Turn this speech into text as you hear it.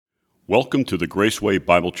Welcome to the Graceway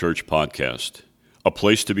Bible Church podcast, a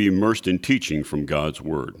place to be immersed in teaching from God's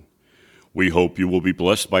Word. We hope you will be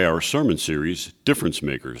blessed by our sermon series, Difference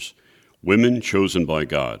Makers, Women Chosen by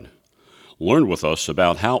God. Learn with us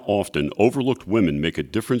about how often overlooked women make a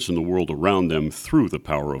difference in the world around them through the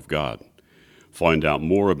power of God. Find out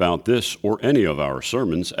more about this or any of our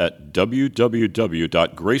sermons at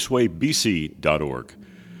www.gracewaybc.org.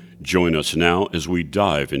 Join us now as we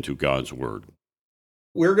dive into God's Word.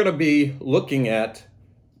 We're going to be looking at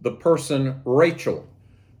the person Rachel,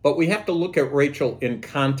 but we have to look at Rachel in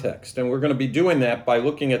context, and we're going to be doing that by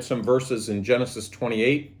looking at some verses in Genesis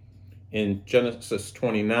 28, in Genesis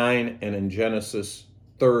 29, and in Genesis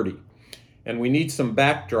 30. And we need some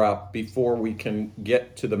backdrop before we can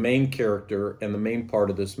get to the main character and the main part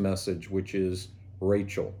of this message, which is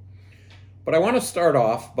Rachel. But I want to start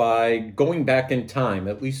off by going back in time,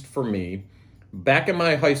 at least for me. Back in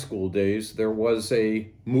my high school days, there was a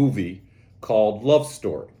movie called Love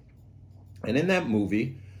Story. And in that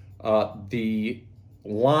movie, the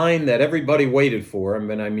line that everybody waited for,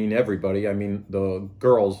 and I mean everybody, I mean the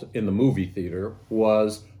girls in the movie theater,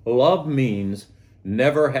 was love means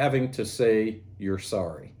never having to say you're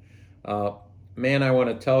sorry. Man, I want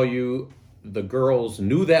to tell you, the girls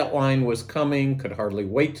knew that line was coming, could hardly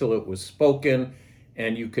wait till it was spoken,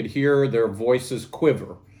 and you could hear their voices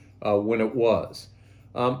quiver when it was.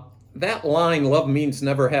 That line, love means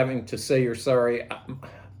never having to say you're sorry,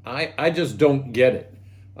 I just don't get it.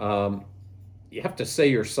 You have to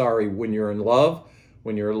say you're sorry when you're in love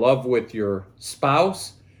with your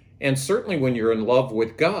spouse, and certainly when you're in love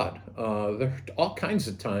with God. There are all kinds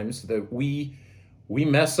of times that we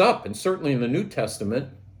mess up, and certainly in the New Testament,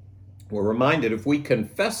 we're reminded if we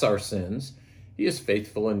confess our sins, He is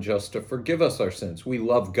faithful and just to forgive us our sins. We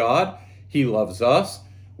love God, He loves us.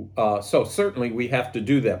 So certainly we have to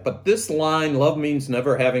do that. But this line, love means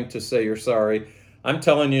never having to say you're sorry, I'm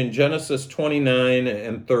telling you, in Genesis 29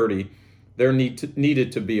 and 30, there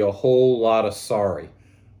needed to be a whole lot of sorry.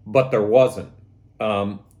 But there wasn't.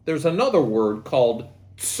 There's another word called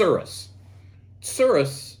tsuris.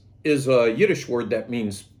 Tsuris is a Yiddish word that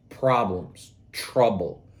means problems,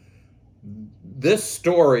 trouble. This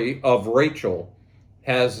story of Rachel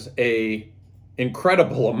has an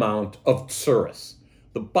incredible amount of tsuris.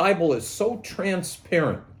 The Bible is so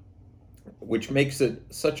transparent, which makes it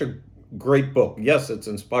such a great book. Yes, it's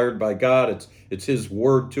inspired by God. It's His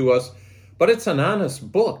word to us, but it's an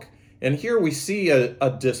honest book. And here we see a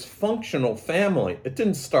dysfunctional family. It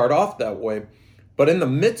didn't start off that way, but in the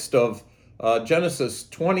midst of Genesis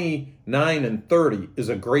 29 and 30 is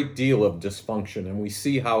a great deal of dysfunction, and we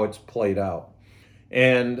see how it's played out.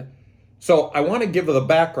 And so I want to give the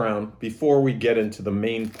background before we get into the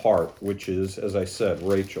main part, which is, as I said,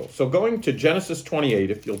 Rachel. So going to Genesis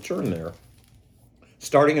 28, if you'll turn there,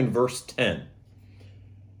 starting in verse 10.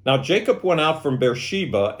 Now Jacob went out from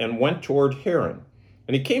Beersheba and went toward Haran.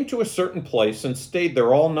 And he came to a certain place and stayed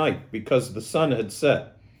there all night because the sun had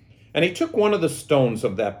set. And he took one of the stones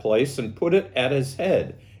of that place and put it at his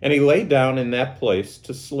head. And he lay down in that place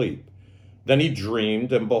to sleep. Then he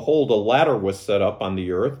dreamed, and behold, a ladder was set up on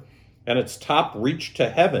the earth, and its top reached to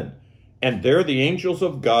heaven, and there the angels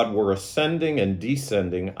of God were ascending and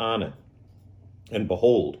descending on it. And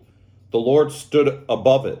behold, the Lord stood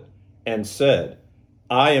above it, and said,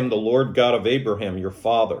 I am the Lord God of Abraham your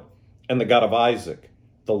father, and the God of Isaac.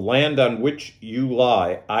 The land on which you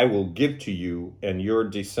lie I will give to you and your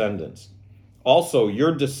descendants. Also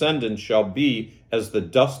your descendants shall be as the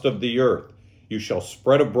dust of the earth. You shall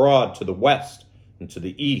spread abroad to the west, and to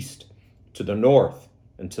the east, to the north,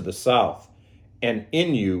 and to the south, and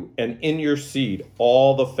in you and in your seed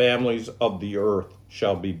all the families of the earth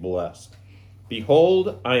shall be blessed.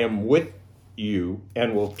 Behold, I am with you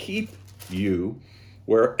and will keep you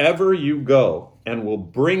wherever you go, and will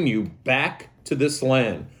bring you back to this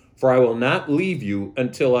land, for I will not leave you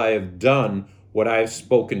until I have done what I have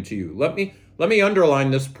spoken to you. Let me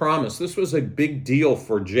underline this promise. This was a big deal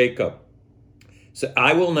for Jacob. So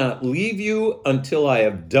I will not leave you until I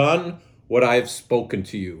have done what I have spoken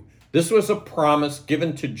to you. This was a promise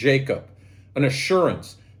given to Jacob, an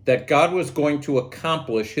assurance that God was going to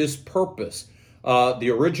accomplish His purpose. The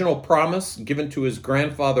original promise given to his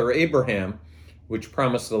grandfather Abraham, which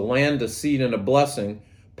promised a land, a seed, and a blessing,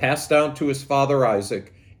 passed down to his father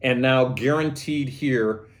Isaac, and now guaranteed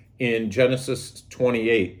here in Genesis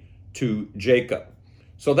 28 to Jacob.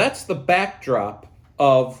 So that's the backdrop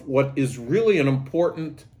of what is really an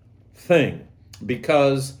important thing,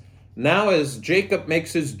 because now as Jacob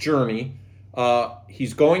makes his journey,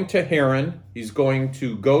 he's going to Haran. He's going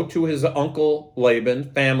to go to his uncle Laban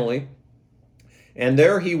family, and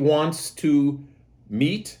there he wants to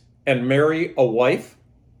meet and marry a wife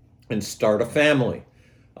and start a family.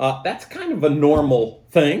 That's kind of a normal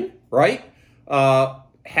thing, right?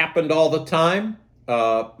 Happened all the time.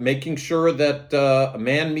 Making sure that a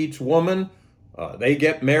man meets woman, they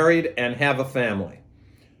get married and have a family.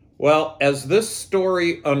 Well, as this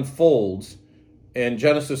story unfolds in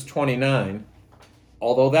Genesis 29,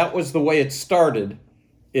 although that was the way it started,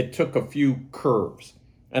 it took a few curves.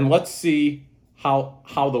 And let's see how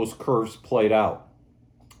those curves played out.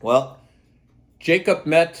 Well, Jacob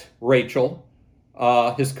met Rachel,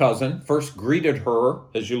 his cousin, first greeted her,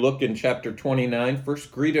 as you look in chapter 29,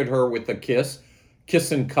 first greeted her with a kiss,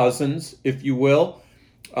 kissing cousins, if you will.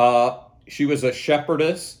 She was a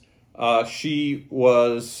shepherdess. She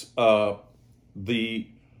was the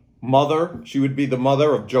mother. She would be the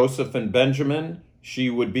mother of Joseph and Benjamin. She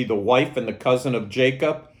would be the wife and the cousin of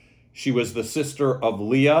Jacob. She was the sister of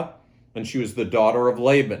Leah, and she was the daughter of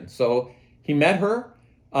Laban. So he met her,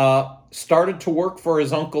 started to work for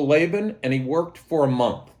his uncle Laban, and he worked for a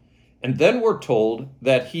month. And then we're told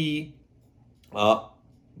that he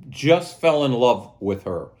just fell in love with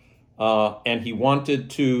her, and he wanted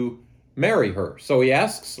to marry her. So he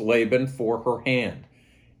asks Laban for her hand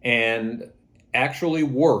and actually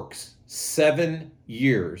works 7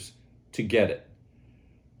 years to get it.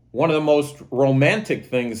 One of the most romantic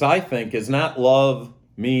things, I think, is not love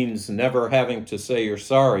means never having to say you're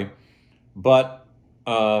sorry, but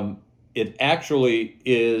it actually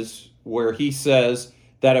is where he says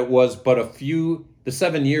that it was but a few, the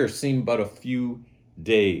 7 years seemed but a few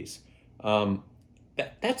days.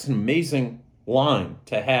 That's an amazing line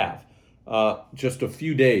to have, just a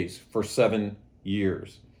few days for 7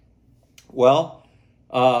 years. Well,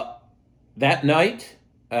 that night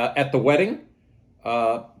at the wedding,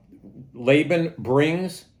 Laban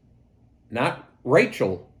brings not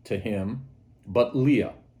Rachel to him, but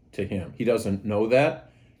Leah to him. He doesn't know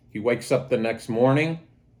that. He wakes up the next morning,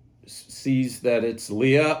 sees that it's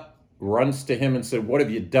Leah, runs to him and said, "What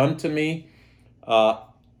have you done to me?"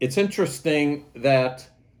 It's interesting that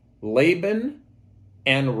Laban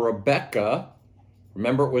and Rebekah,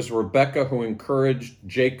 remember it was Rebekah who encouraged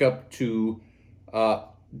Jacob to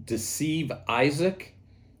deceive Isaac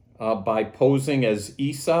by posing as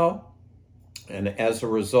Esau, and as a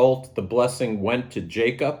result, the blessing went to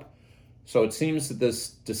Jacob. So it seems that this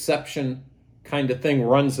deception kind of thing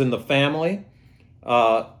runs in the family.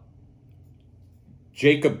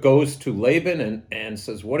 Jacob goes to Laban and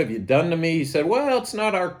says, "What have you done to me?" He said, "Well, it's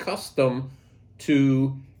not our custom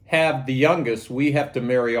to have the youngest. We have to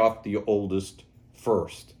marry off the oldest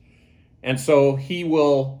first." And so he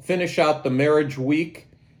will finish out the marriage week.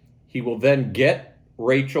 He will then get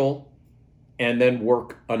Rachel and then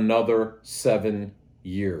work another 7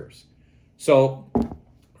 years. So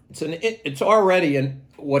it's already in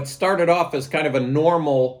what started off as kind of a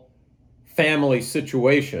normal family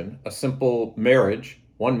situation, a simple marriage,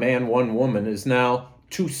 one man, one woman, is now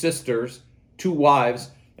two sisters, two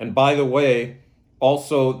wives, and by the way,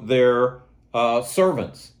 also their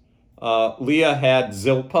servants. Leah had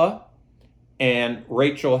Zilpah and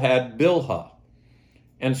Rachel had Bilhah.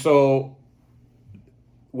 And so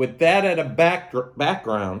with that at a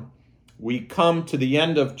background, we come to the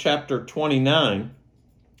end of chapter 29,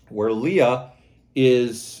 where Leah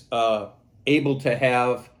is able to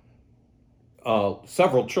have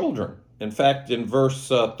several children. In fact, in verse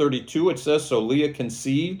 32, it says, "So Leah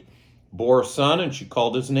conceived, bore a son, and she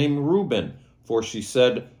called his name Reuben, for she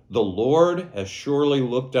said, 'The Lord has surely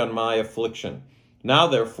looked on my affliction. Now,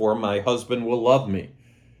 therefore, my husband will love me.'"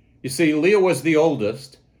 You see, Leah was the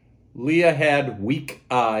oldest. Leah had weak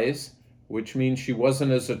eyes, which means she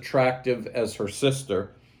wasn't as attractive as her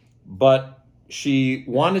sister, but she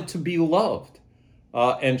wanted to be loved,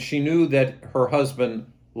 and she knew that her husband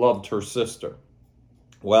loved her sister.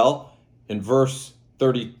 Well, in verse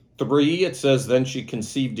 33, it says, "Then she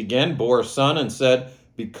conceived again, bore a son, and said,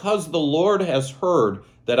 'Because the Lord has heard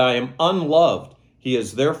that I am unloved, he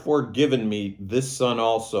has therefore given me this son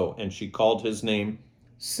also.' And she called his name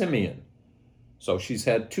Simeon." So she's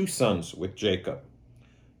had two sons with Jacob.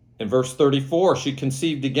 In verse 34, she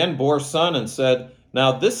conceived again, bore a son, and said,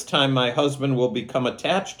 "Now this time my husband will become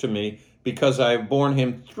attached to me, because I have borne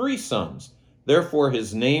him 3 sons. Therefore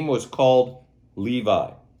his name was called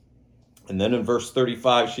Levi." And then in verse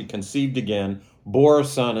 35, she conceived again, bore a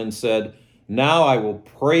son, and said, "Now I will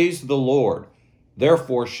praise the Lord."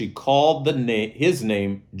 Therefore she called his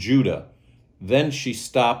name Judah. Then she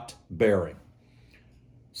stopped bearing.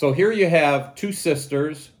 So here you have two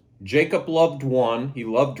sisters. Jacob loved one. He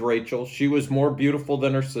loved Rachel. She was more beautiful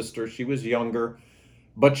than her sister. She was younger,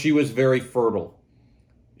 but she was very fertile.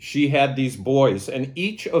 She had these boys, and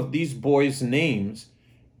each of these boys' names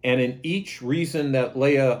And in each reason that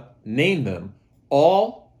Leah named them,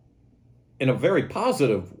 all in a very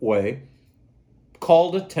positive way,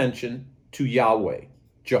 called attention to Yahweh,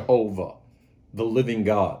 Jehovah, the living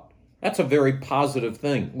God. That's a very positive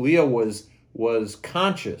thing. Leah was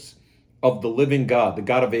conscious of the living God, the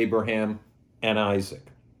God of Abraham and Isaac.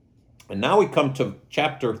 And now we come to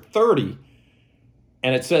chapter 30,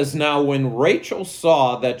 and it says, "Now when Rachel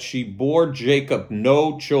saw that she bore Jacob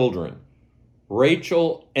no children,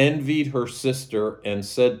 Rachel envied her sister and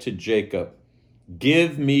said to Jacob,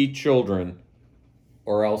 'Give me children,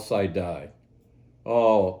 or else I die.'"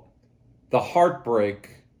 Oh, the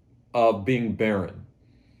heartbreak of being barren.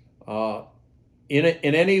 In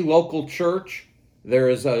any local church, there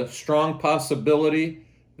is a strong possibility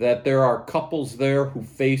that there are couples there who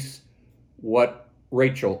face what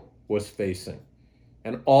Rachel was facing.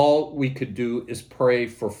 And all we could do is pray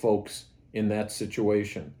for folks in that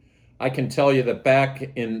situation. I can tell you that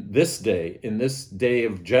back in this day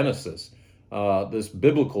of Genesis, this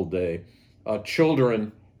biblical day,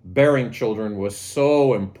 bearing children was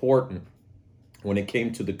so important when it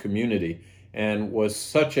came to the community, and was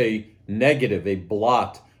such a negative, a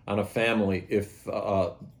blot on a family if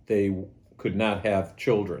they could not have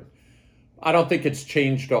children. I don't think it's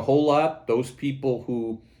changed a whole lot. Those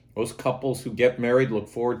couples who get married look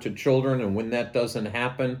forward to children, and when that doesn't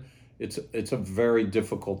happen, it's a very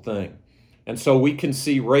difficult thing. And so we can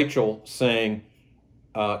see Rachel saying,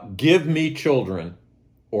 "Give me children,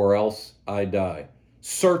 or else I die."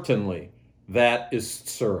 Certainly, that is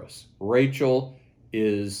Tsuris. Rachel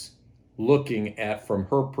is looking at, from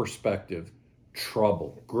her perspective,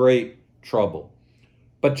 trouble, great trouble.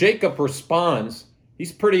 But Jacob responds,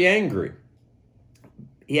 he's pretty angry.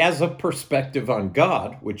 He has a perspective on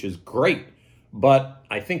God, which is great, but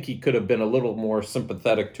I think he could have been a little more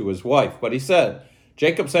sympathetic to his wife. But he said,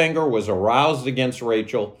 Jacob's anger was aroused against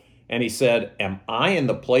Rachel, and he said, "Am I in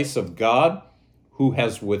the place of God, who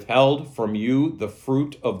has withheld from you the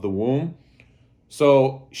fruit of the womb?"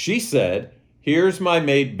 So she said, "Here's my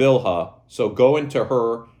maid Bilhah, so go into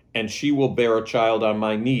her, and she will bear a child on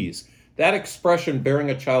my knees." That expression, bearing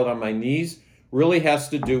a child on my knees, really has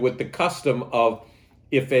to do with the custom of,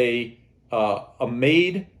 if a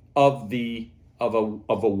maid of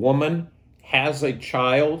a woman has a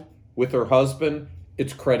child with her husband,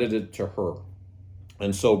 it's credited to her.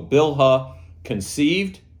 And so Bilhah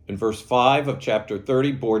conceived, in verse 5 of chapter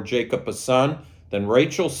 30, bore Jacob a son. Then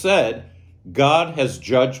Rachel said, "God has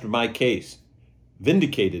judged my case,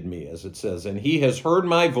 vindicated me," as it says, "and he has heard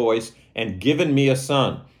my voice and given me a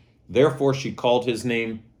son." Therefore she called his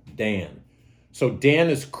name Dan. So Dan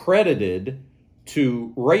is credited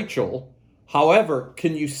to Rachel. However,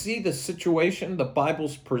 can you see the situation the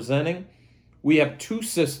Bible's presenting? We have two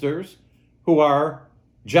sisters who are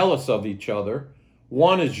jealous of each other.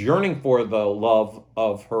 One is yearning for the love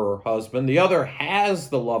of her husband. The other has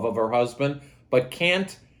the love of her husband, but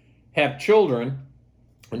can't have children.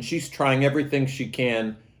 And she's trying everything she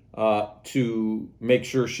can to make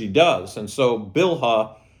sure she does. And so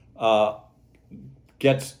Bilhah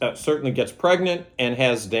certainly gets pregnant and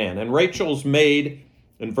has Dan. And Rachel's maid,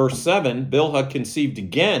 in verse 7, Bilhah conceived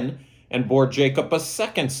again and bore Jacob a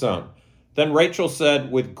second son. Then Rachel said,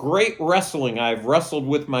 "With great wrestling I have wrestled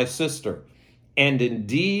with my sister, and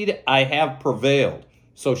indeed I have prevailed."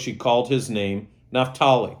 So she called his name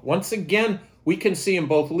Naphtali. Once again, we can see in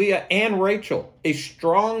both Leah and Rachel a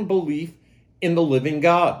strong belief in the living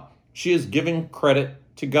God. She is giving credit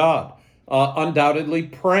to God, undoubtedly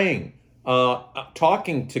praying,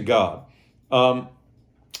 talking to God.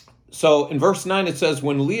 So in verse 9 it says,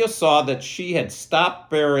 "When Leah saw that she had stopped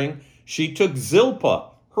bearing, she took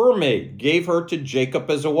Zilpah, her maid, gave her to Jacob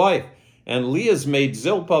as a wife. And Leah's maid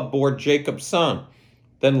Zilpah bore Jacob's son.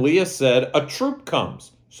 Then Leah said, 'A troop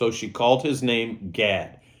comes.' So she called his name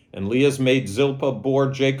Gad. And Leah's maid Zilpah bore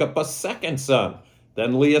Jacob a second son.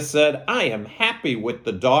 Then Leah said, 'I am happy with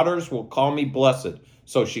the daughters will call me blessed.'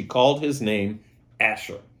 So she called his name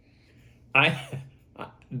Asher."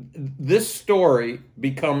 This story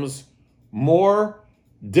becomes more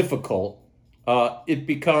difficult. It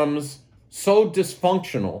becomes so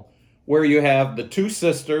dysfunctional, where you have the two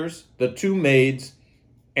sisters, the two maids,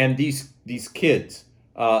 and these kids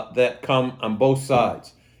that come on both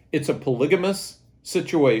sides. It's a polygamous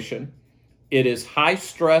situation. It is high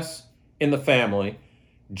stress in the family.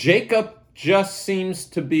 Jacob just seems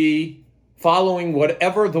to be following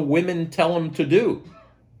whatever the women tell him to do.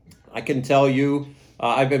 I can tell you,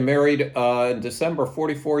 I've been married in December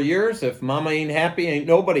 44 years. If mama ain't happy, ain't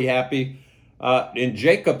nobody happy. In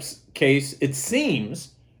Jacob's case, it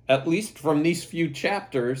seems, at least from these few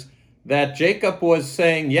chapters, that Jacob was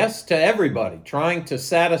saying yes to everybody, trying to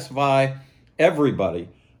satisfy everybody,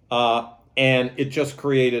 and it just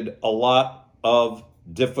created a lot of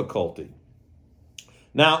difficulty.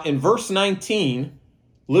 Now, in verse 19,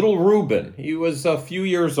 little Reuben, he was a few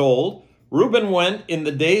years old. Reuben went in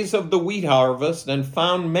the days of the wheat harvest and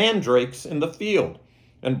found mandrakes in the field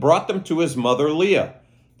and brought them to his mother Leah.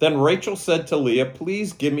 Then Rachel said to Leah,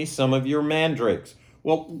 "Please give me some of your mandrakes."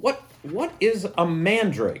 Well, what is a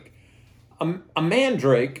mandrake? A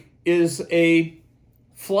mandrake is a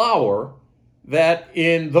flower that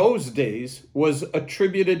in those days was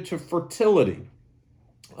attributed to fertility.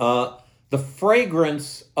 The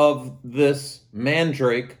fragrance of this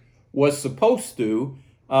mandrake was supposed to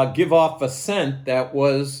give off a scent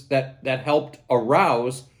that helped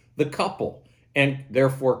arouse the couple and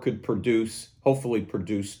therefore could hopefully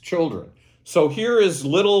produce children. So here is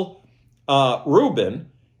little Reuben,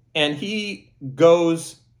 and he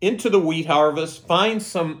goes into the wheat harvest, finds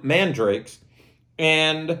some mandrakes,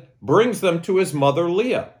 and brings them to his mother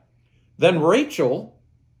Leah. Then Rachel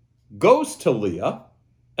goes to Leah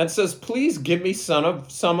and says, "Please give me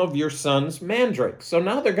some of your son's mandrakes." So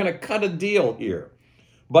now they're going to cut a deal here.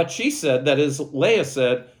 But she said, that is, Leah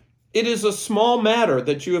said, "It is a small matter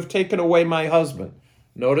that you have taken away my husband."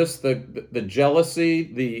 Notice the jealousy,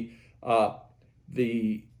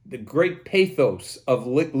 the great pathos of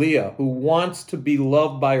Leah, who wants to be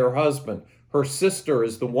loved by her husband. Her sister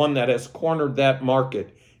is the one that has cornered that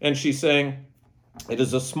market. And she's saying, "It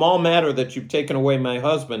is a small matter that you've taken away my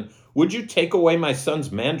husband. Would you take away my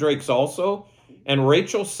son's mandrakes also?" And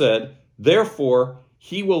Rachel said, "Therefore,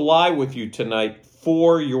 he will lie with you tonight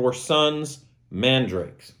for your son's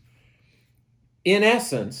mandrakes." In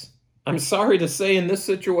essence, I'm sorry to say, in this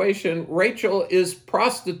situation, Rachel is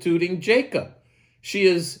prostituting Jacob. She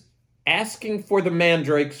is asking for the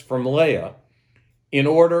mandrakes from Leah in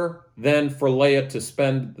order then for Leah to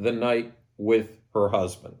spend the night with her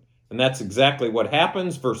husband. And that's exactly what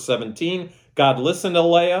happens. Verse 17, God listened to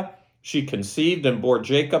Leah. She conceived and bore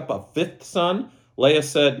Jacob a fifth son. Leah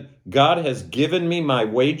said, "God has given me my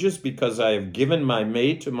wages because I have given my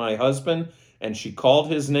maid to my husband." And she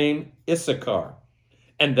called his name Issachar.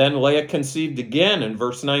 And then Leah conceived again in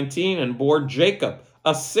verse 19 and bore Jacob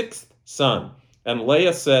a sixth son. And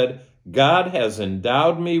Leah said, "God has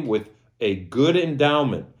endowed me with a good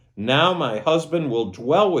endowment. Now my husband will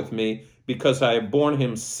dwell with me because I have borne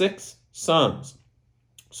him 6 sons."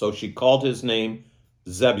 So she called his name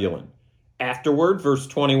Zebulun. Afterward, verse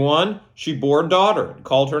 21, she bore a daughter and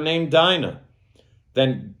called her name Dinah.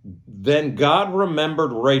 Then God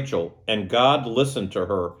remembered Rachel, and God listened to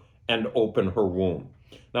her and opened her womb.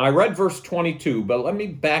 Now I read verse 22, but let me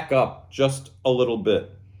back up just a little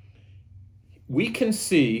bit. We can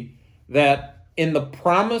see that in the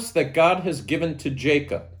promise that God has given to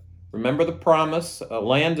Jacob, remember the promise, a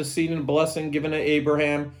land, a seed, and a blessing given to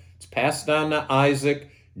Abraham. It's passed down to Isaac.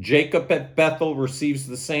 Jacob at Bethel receives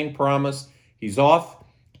the same promise. He's off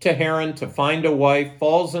to Haran to find a wife,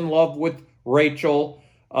 falls in love with Rachel.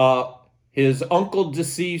 His uncle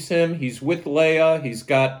deceives him. He's with Leah. He's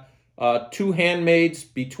got 2 handmaids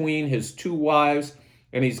between his 2 wives,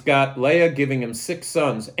 and he's got Leah giving him 6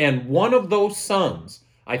 sons. And one of those sons,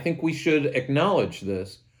 I think we should acknowledge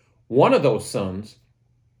this, one of those sons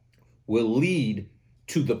will lead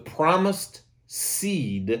to the promised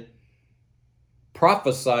seed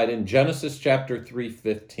prophesied in Genesis chapter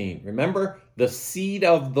 3:15. Remember, the seed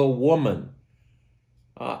of the woman.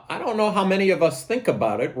 I don't know how many of us think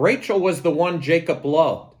about it. Rachel was the one Jacob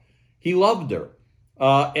loved. He loved her.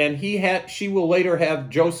 And she will later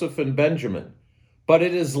have Joseph and Benjamin. But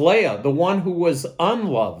it is Leah, the one who was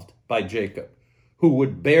unloved by Jacob, who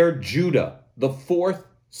would bear Judah, the 4th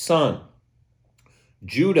son.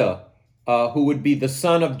 Judah, who would be the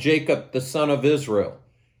son of Jacob, the son of Israel.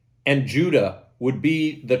 And Judah would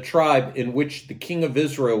be the tribe in which the king of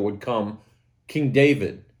Israel would come, King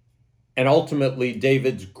David. And ultimately,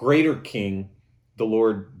 David's greater king, the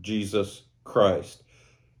Lord Jesus Christ.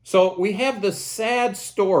 So we have the sad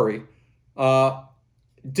story,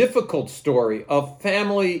 difficult story of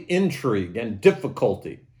family intrigue and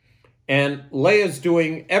difficulty. And Leah's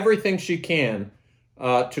doing everything she can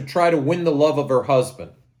to try to win the love of her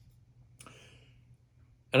husband.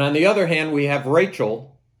 And on the other hand, we have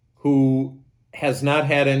Rachel, who has not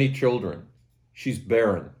had any children. She's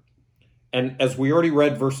barren. And as we already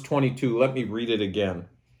read verse 22, let me read it again.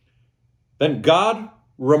 Then God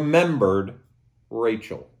remembered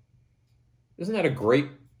Rachel. Isn't that a great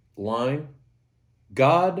line?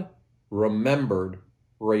 God remembered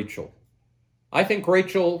Rachel. I think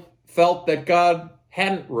Rachel felt that God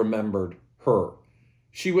hadn't remembered her.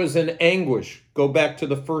 She was in anguish. Go back to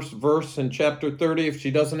the first verse in chapter 30. If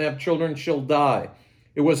she doesn't have children, she'll die.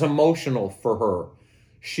 It was emotional for her.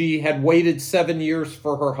 She had waited 7 years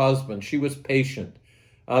for her husband. She was patient.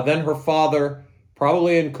 Then her father,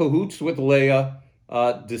 probably in cahoots with Leah,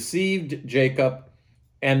 deceived Jacob,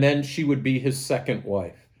 and then she would be his second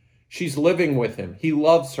wife. She's living with him. He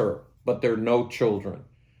loves her, but there are no children.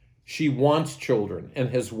 She wants children and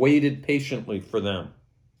has waited patiently for them.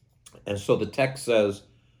 And so the text says,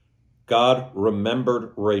 God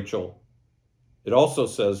remembered Rachel. It also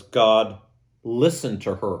says God listened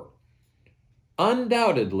to her.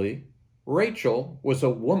 Undoubtedly, Rachel was a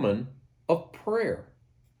woman of prayer.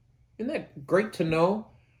 Isn't that great to know?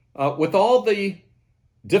 With all the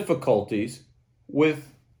difficulties, with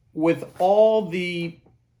all the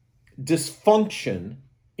dysfunction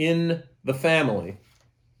in the family,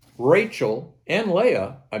 Rachel and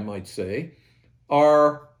Leah, I might say,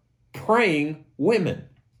 are praying women.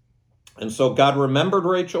 And so God remembered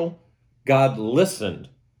Rachel, God listened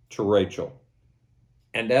to Rachel.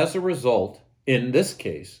 And as a result, in this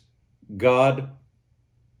case, God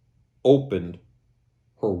opened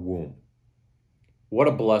her womb. What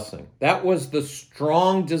a blessing. That was the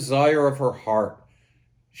strong desire of her heart.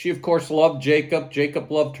 She, of course, loved Jacob.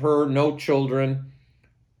 Jacob loved her, no children.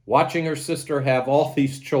 Watching her sister have all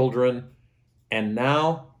these children, and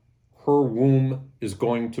now her womb is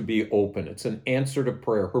going to be open. It's an answer to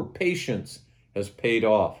prayer. Her patience has paid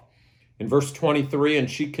off. In verse 23, and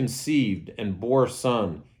she conceived and bore a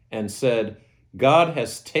son and said, God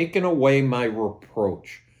has taken away my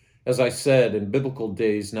reproach. As I said, in biblical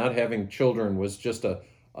days, not having children was just a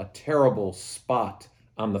terrible spot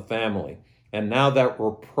on the family. And now that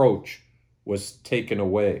reproach was taken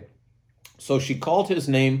away. So she called his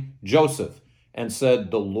name Joseph and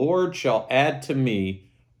said, the Lord shall add to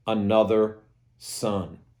me another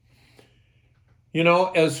son. You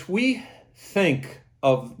know, as we think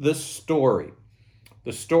of this story,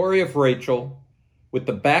 the story of Rachel, with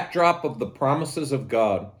the backdrop of the promises of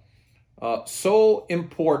God, so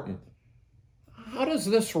important. How does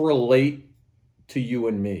this relate to you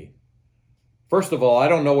and me? First of all, I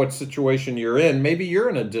don't know what situation you're in. Maybe you're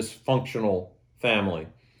in a dysfunctional family.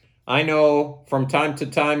 I know from time to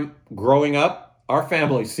time growing up, our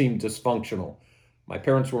family seemed dysfunctional. My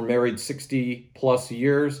parents were married 60 plus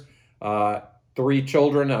years, 3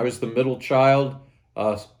 children. I was the middle child.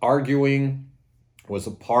 Arguing was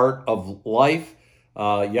a part of life.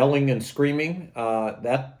 Yelling and screaming,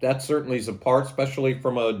 that certainly is a part, especially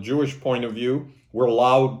from a Jewish point of view. We're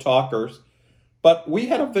loud talkers. But we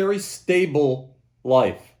had a very stable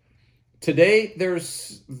life. Today,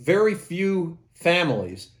 there's very few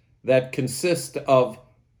families that consist of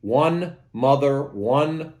one mother,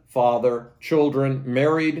 one father, children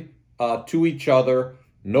married to each other,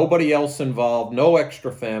 nobody else involved, no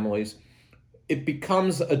extra families. It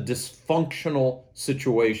becomes a dysfunctional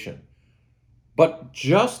situation. But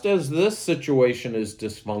just as this situation is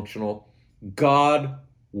dysfunctional, God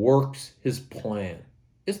works his plan.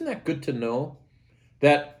 Isn't that good to know?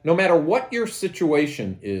 That no matter what your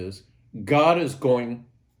situation is, God is going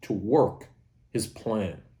to work his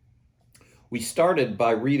plan. We started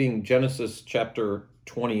by reading Genesis chapter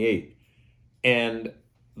 28, and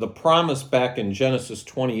the promise back in Genesis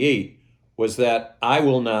 28 was that I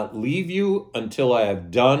will not leave you until I have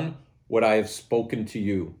done what I have spoken to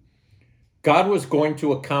you. God was going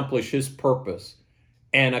to accomplish his purpose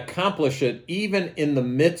and accomplish it even in the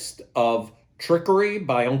midst of trickery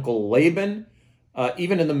by Uncle Laban,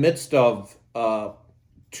 even in the midst of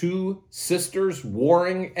 2 sisters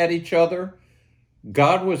warring at each other.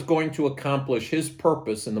 God was going to accomplish his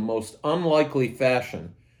purpose in the most unlikely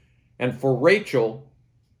fashion. And for Rachel,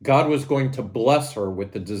 God was going to bless her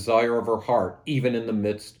with the desire of her heart, even in the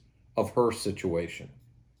midst of her situation.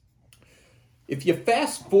 If you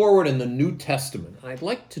fast forward in the New Testament, I'd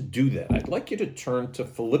like to do that. I'd like you to turn to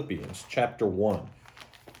Philippians chapter 1,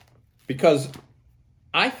 because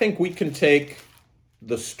I think we can take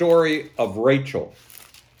the story of Rachel,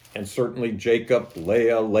 and certainly Jacob,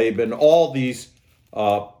 Leah, Laban, all these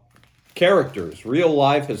characters, real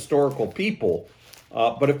life historical people,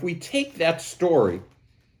 but if we take that story,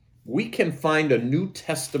 we can find a New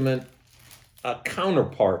Testament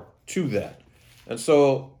counterpart to that. And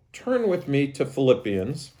so turn with me to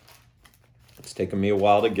Philippians. It's taken me a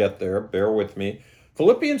while to get there. Bear with me.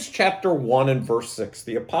 Philippians chapter 1 and verse 6.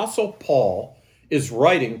 The Apostle Paul is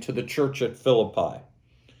writing to the church at Philippi.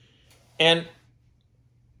 And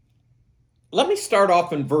let me start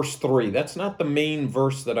off in verse 3. That's not the main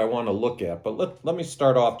verse that I want to look at, but let me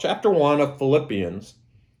start off. Chapter 1 of Philippians,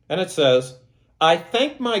 and it says, I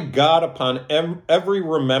thank my God upon every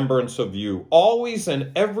remembrance of you, always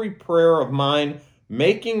in every prayer of mine,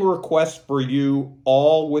 making request for you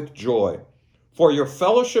all with joy, for your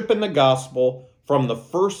fellowship in the gospel from the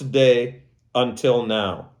first day until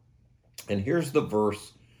now. And here's the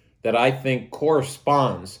verse that I think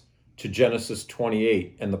corresponds to Genesis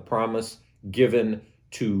 28 and the promise given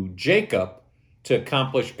to Jacob to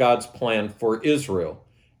accomplish God's plan for Israel.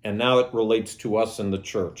 And now it relates to us in the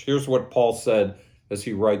church. Here's what Paul said as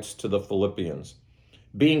he writes to the Philippians.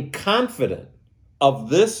 Being confident of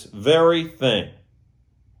this very thing.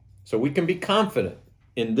 So we can be confident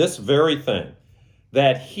in this very thing,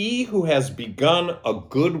 that he who has begun a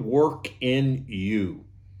good work in you.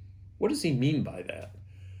 What does he mean by that?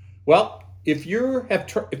 Well, if you have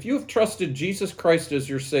trusted Jesus Christ as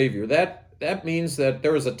your Savior, that means that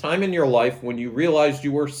there was a time in your life when you realized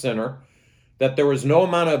you were a sinner, that there was no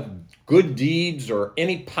amount of good deeds or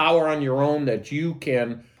any power on your own that you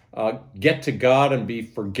can get to God and be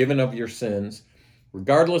forgiven of your sins,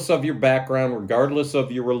 regardless of your background, regardless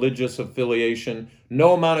of your religious affiliation,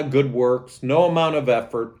 no amount of good works, no amount of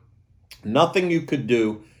effort, nothing you could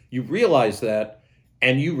do. You realize that,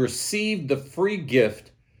 and you received the free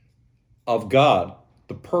gift of God,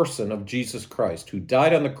 the person of Jesus Christ, who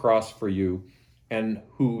died on the cross for you, and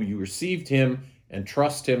who you received him and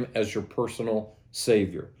trust him as your personal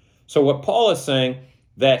Savior. So what Paul is saying,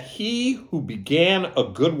 that he who began a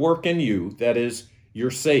good work in you, that is,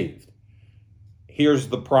 you're saved. Here's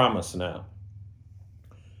the promise now.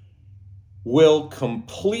 Will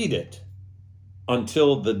complete it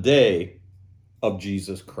until the day of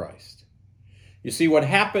Jesus Christ. You see, what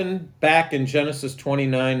happened back in Genesis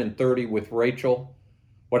 29 and 30 with Rachel,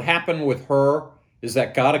 what happened with her is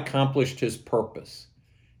that God accomplished his purpose.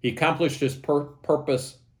 He accomplished his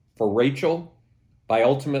purpose for Rachel by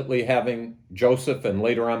ultimately having Joseph and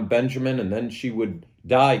later on Benjamin, and then she would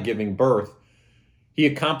die giving birth. He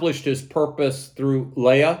accomplished his purpose through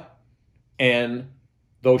Leah, and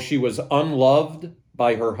though she was unloved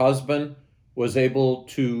by her husband, was able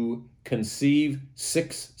to conceive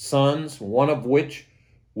 6 sons, one of which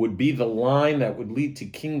would be the line that would lead to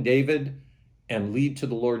King David and lead to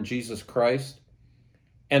the Lord Jesus Christ.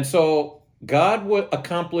 And so God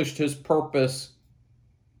accomplished his purpose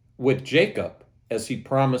with Jacob as he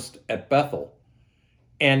promised at Bethel.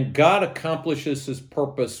 And God accomplishes his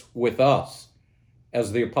purpose with us,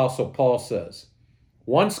 as the Apostle Paul says.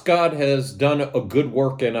 Once God has done a good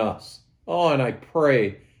work in us, and I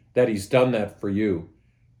pray that he's done that for you,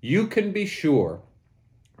 you can be sure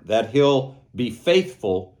that he'll be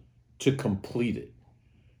faithful to complete it.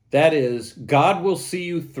 That is, God will see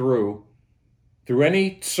you through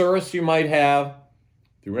any tsuris you might have,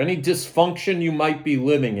 through any dysfunction you might be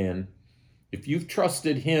living in. If you've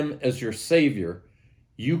trusted him as your Savior,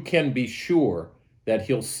 you can be sure that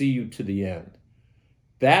he'll see you to the end.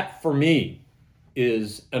 That, for me,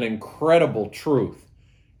 is an incredible truth,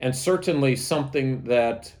 and certainly something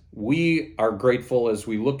that we are grateful as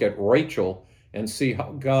we look at Rachel and see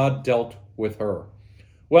how God dealt with her.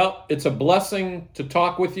 Well, it's a blessing to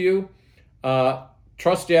talk with you.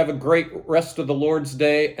 Trust you have a great rest of the Lord's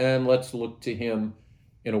Day, and let's look to him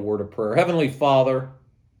in a word of prayer. Heavenly Father,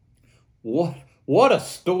 what a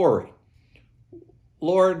story.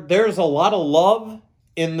 Lord, there's a lot of love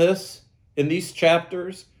in these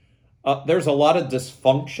chapters. There's a lot of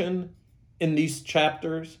dysfunction in these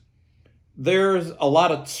chapters. There's a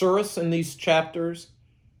lot of tsuris in these chapters,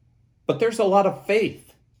 but there's a lot of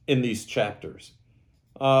faith in these chapters.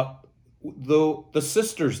 The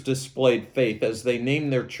sisters displayed faith as they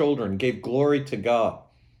named their children, gave glory to God.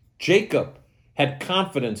 Jacob had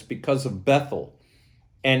confidence because of Bethel,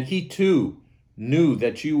 and he too knew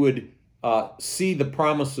that you would see the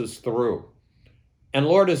promises through. And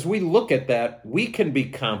Lord, as we look at that, we can be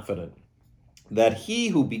confident that he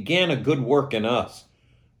who began a good work in us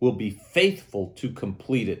will be faithful to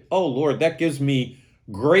complete it. Oh Lord, that gives me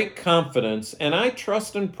great confidence, and I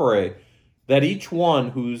trust and pray that each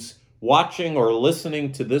one who's watching or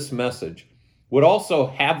listening to this message would also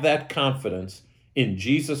have that confidence in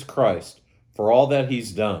Jesus Christ for all that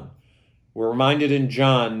he's done. We're reminded in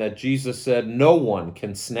John that Jesus said, "No one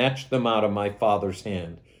can snatch them out of my Father's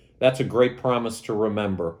hand." That's a great promise to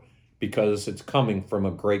remember because it's coming from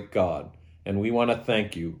a great God. And we want to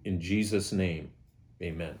thank you in Jesus' name.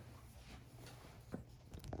 Amen.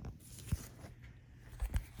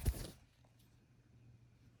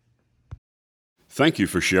 Thank you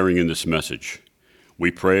for sharing in this message.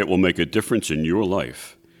 We pray it will make a difference in your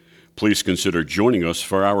life. Please consider joining us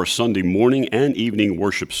for our Sunday morning and evening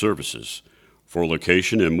worship services. For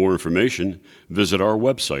location and more information, visit our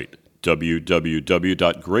website,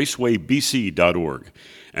 www.gracewaybc.org,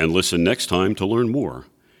 and listen next time to learn more.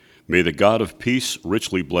 May the God of peace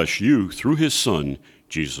richly bless you through his Son,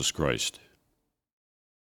 Jesus Christ.